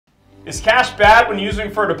Is cash bad when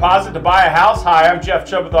using for a deposit to buy a house? Hi, I'm Jeff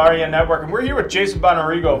Chubb with REN Network, and we're here with Jason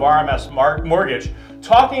Bonarigo of RMS Mortgage,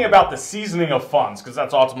 talking about the seasoning of funds, because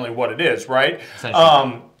that's ultimately what it is, right?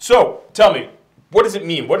 So tell me, what does it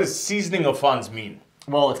mean? What does seasoning of funds mean?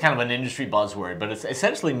 Well, it's kind of an industry buzzword, but it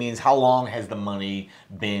essentially means how long has the money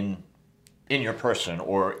been in your person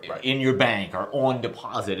or in your bank or on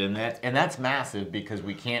deposit, and that's massive because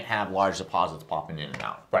we can't have large deposits popping in and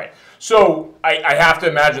out. Right. So I have to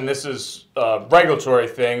imagine this is a regulatory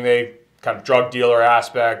thing. They kind of drug dealer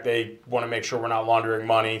aspect. They want to make sure we're not laundering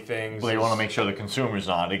money. Things. They want to make sure the consumer's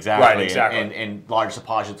on exactly. Right. Exactly. And large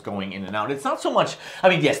deposits going in and out. It's not so much. I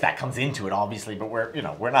mean, yes, that comes into it obviously, but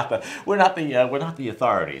we're not the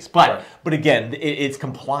authorities. But again, it's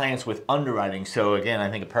compliance with underwriting. So again,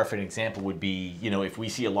 I think a perfect example would be if we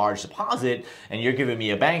see a large deposit and you're giving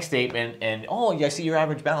me a bank statement and I see your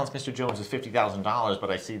average balance, Mr. Jones, is $50,000,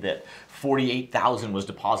 but I see that $48,000 was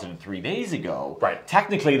deposited 3 days ago. Right.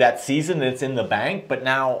 Technically, that season it's in the bank, but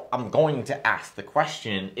now I'm going to ask the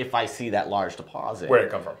question if I see that large deposit. Where did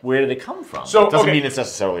it come from? Where did it come from? So it doesn't mean it's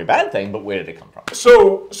necessarily a bad thing, but where did it come from?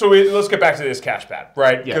 So let's get back to this cash pad,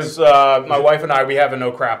 right? Yes. Because my wife and I, we have a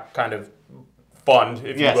no crap kind of fund,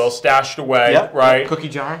 if you will, stashed away, right? Cookie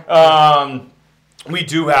jar. We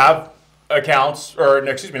do have accounts, or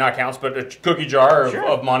excuse me, not accounts, but a cookie jar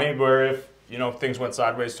of money where if things went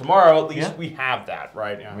sideways tomorrow, at least we have that,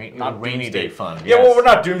 right? Not rainy day fund. Yeah, well, we're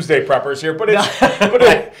not doomsday preppers here, but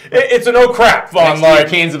it's a no crap fund, like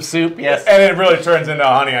cans of soup. Yes, and it really turns into,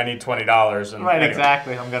 honey, I need $20. And right,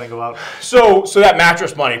 exactly. I'm gonna go out. So that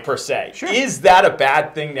mattress money per se, sure. Is that a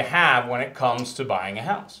bad thing to have when it comes to buying a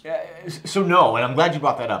house? So no, and I'm glad you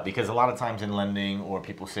brought that up because a lot of times in lending, or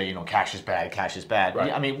people say, cash is bad, cash is bad.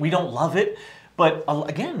 Right. I mean, we don't love it. But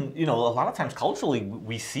again, a lot of times culturally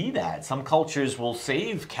we see that. Some cultures will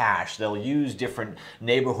save cash. They'll use different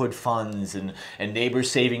neighborhood funds and neighbors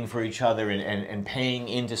saving for each other and paying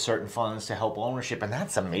into certain funds to help ownership. And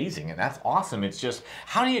that's amazing and that's awesome. It's just,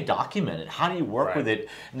 how do you document it? How do you work with it?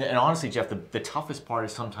 And honestly, Jeff, the toughest part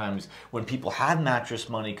is sometimes when people have mattress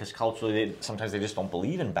money, because culturally sometimes they just don't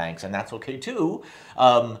believe in banks, and that's okay too.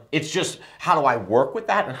 It's just, how do I work with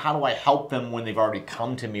that, and how do I help them when they've already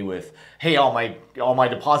come to me with, hey, all my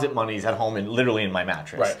deposit money is at home and literally in my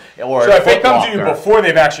mattress. Right. Or so if they come to you before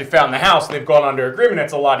they've actually found the house, they've gone under agreement,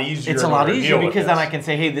 it's a lot easier. It's a lot easier because then I can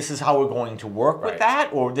say, hey, this is how we're going to work with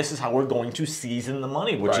that, or this is how we're going to season the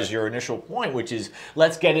money, which is your initial point, which is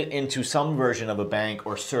let's get it into some version of a bank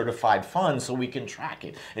or certified fund so we can track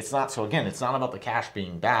it. It's not, so again, it's not about the cash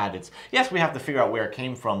being bad. It's, yes, we have to figure out where it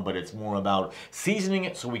came from, but it's more about seasoning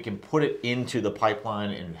it so we can put it into the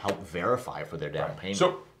pipeline and help verify for their down payment.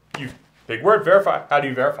 So big word, verify. How do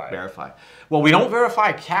you verify it? Verify. Well, we don't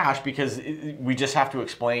verify cash because we just have to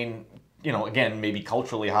explain, again, maybe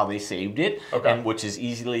culturally how they saved it, and which is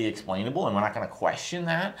easily explainable, and we're not going to question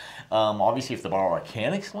that. Obviously, if the borrower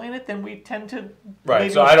can explain it, then we tend to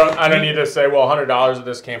so I don't need to say, well, $100 of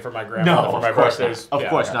this came from my grandmother for my birthdays. Of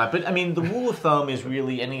course not. But I mean, the rule of thumb is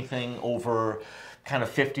really anything over kind of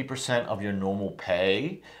 50% of your normal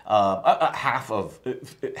pay, half of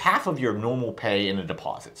your normal pay in a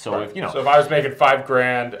deposit. So if so if I was making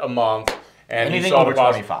 $5,000 a month, and anything over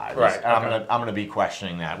 25, right? I'm gonna be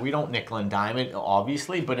questioning that. We don't nickel and dime it,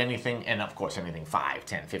 obviously, but anything, and of course anything $5,000,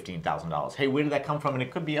 $10,000, $15,000. Hey, where did that come from? And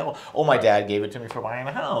it could be, my dad gave it to me for buying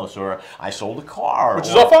a house, or I sold a car, which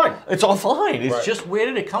is all fine. It's all fine. It's just, where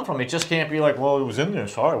did it come from? It just can't be like, well, it was in there.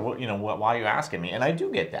 Sorry, why are you asking me? And I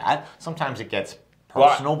do get that. Sometimes it gets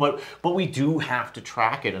personal, but we do have to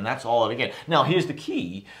track it, and that's all it again. Now, here's the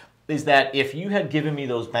key, is that if you had given me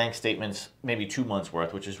those bank statements maybe 2 months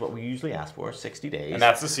worth, which is what we usually ask for, 60 days. And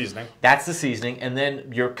that's the seasoning. That's the seasoning, and then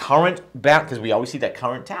your current balance, because we always see that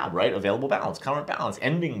current tab, right? Available balance, current balance,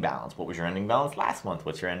 ending balance. What was your ending balance last month?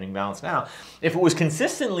 What's your ending balance now? If it was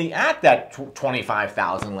consistently at that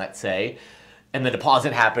 25,000, let's say, and the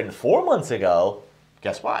deposit happened 4 months ago,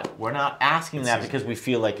 guess what? We're not asking that because we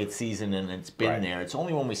feel like it's seasoned and it's been there. It's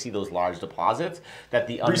only when we see those large deposits that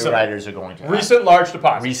the underwriters are going to have. Recent large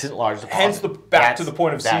deposits. Recent large deposits. Hence back to the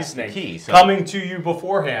point of seasoning. The key. So coming to you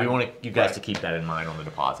beforehand. We want you guys to keep that in mind on the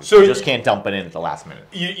deposits. So you just can't dump it in at the last minute.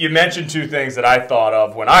 You mentioned two things that I thought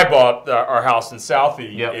of when I bought our house in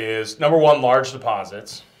Southie. Is number one, large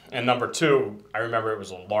deposits, and number two, I remember it was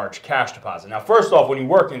a large cash deposit. Now, first off, when you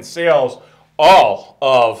work in sales, all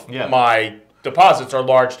of my deposits are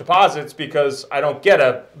large deposits because I don't get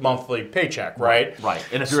a monthly paycheck, right? Right.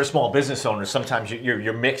 And if you're a small business owner, sometimes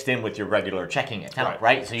you're mixed in with your regular checking account,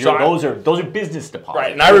 right? So, those are business deposits.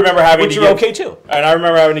 Right. And I remember having which are okay too. And I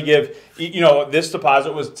remember having to give, this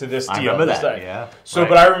deposit was to this deal. I remember that. Yeah. So,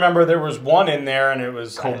 but I remember there was one in there, and it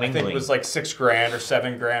was I think it was like $6,000 or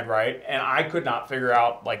 $7,000, right? And I could not figure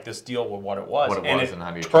out like this deal with what it was. And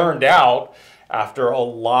it turned out after a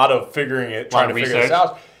lot of trying to figure this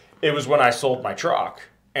out. It was when I sold my truck,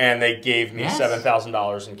 and they gave me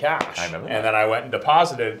 $7,000 in cash. I remember that. And then I went and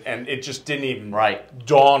deposited, and it just didn't even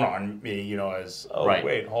dawn on me, as,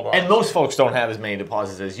 wait, hold on. And most folks don't have as many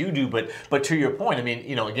deposits as you do, but to your point, I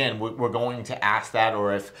mean, again, we're going to ask that,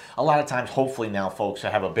 or if a lot of times, hopefully now folks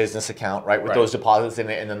have a business account, right, with those deposits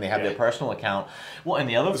in it, and then they have their personal account. Well, and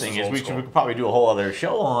the other thing is, we could probably do a whole other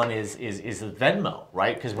show on is Venmo,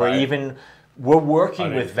 right? Because we're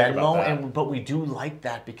working with Venmo, but we do like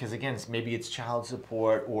that because, again, maybe it's child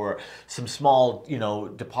support or some small,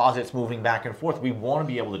 deposits moving back and forth. We want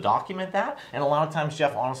to be able to document that. And a lot of times,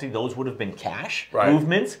 Jeff, honestly, those would have been cash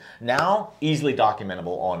movements. Now, easily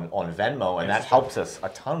documentable on Venmo, and that helps us a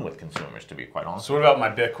ton with consumers, to be quite honest. So what about my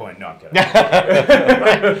Bitcoin? No, I'm kidding.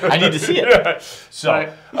 I need to see it.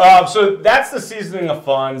 So that's the seasoning of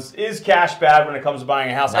funds. Is cash bad when it comes to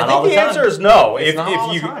buying a house? I think the answer is no. If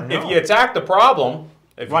you attack the problem,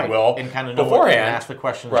 if you will, and kind of know beforehand, and ask the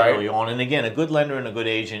questions early on. And again, a good lender and a good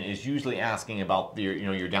agent is usually asking about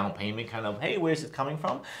your down payment, kind of, hey, where's it coming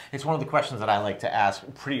from? It's one of the questions that I like to ask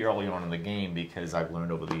pretty early on in the game because I've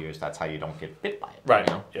learned over the years that's how you don't get bit by it. Right.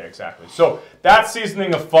 Yeah, exactly. So that's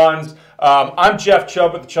seasoning of funds. I'm Jeff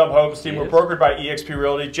Chubb with the Chubb Homes team. We're brokered by eXp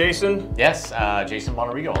Realty. Jason? Yes, Jason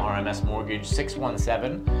Bonarigo, RMS Mortgage,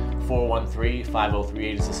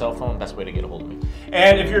 617-413-5038 is the cell phone. Best way to get a hold of me.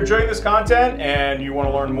 And if you're enjoying this content and you want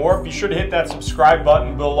to learn more, be sure to hit that subscribe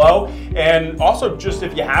button below. And also, just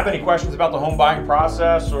if you have any questions about the home buying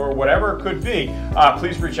process or whatever it could be,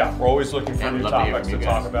 please reach out. We're always looking for new topics to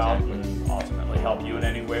talk about and ultimately help you in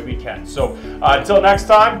any way we can. So until next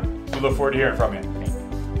time, we look forward to hearing from you.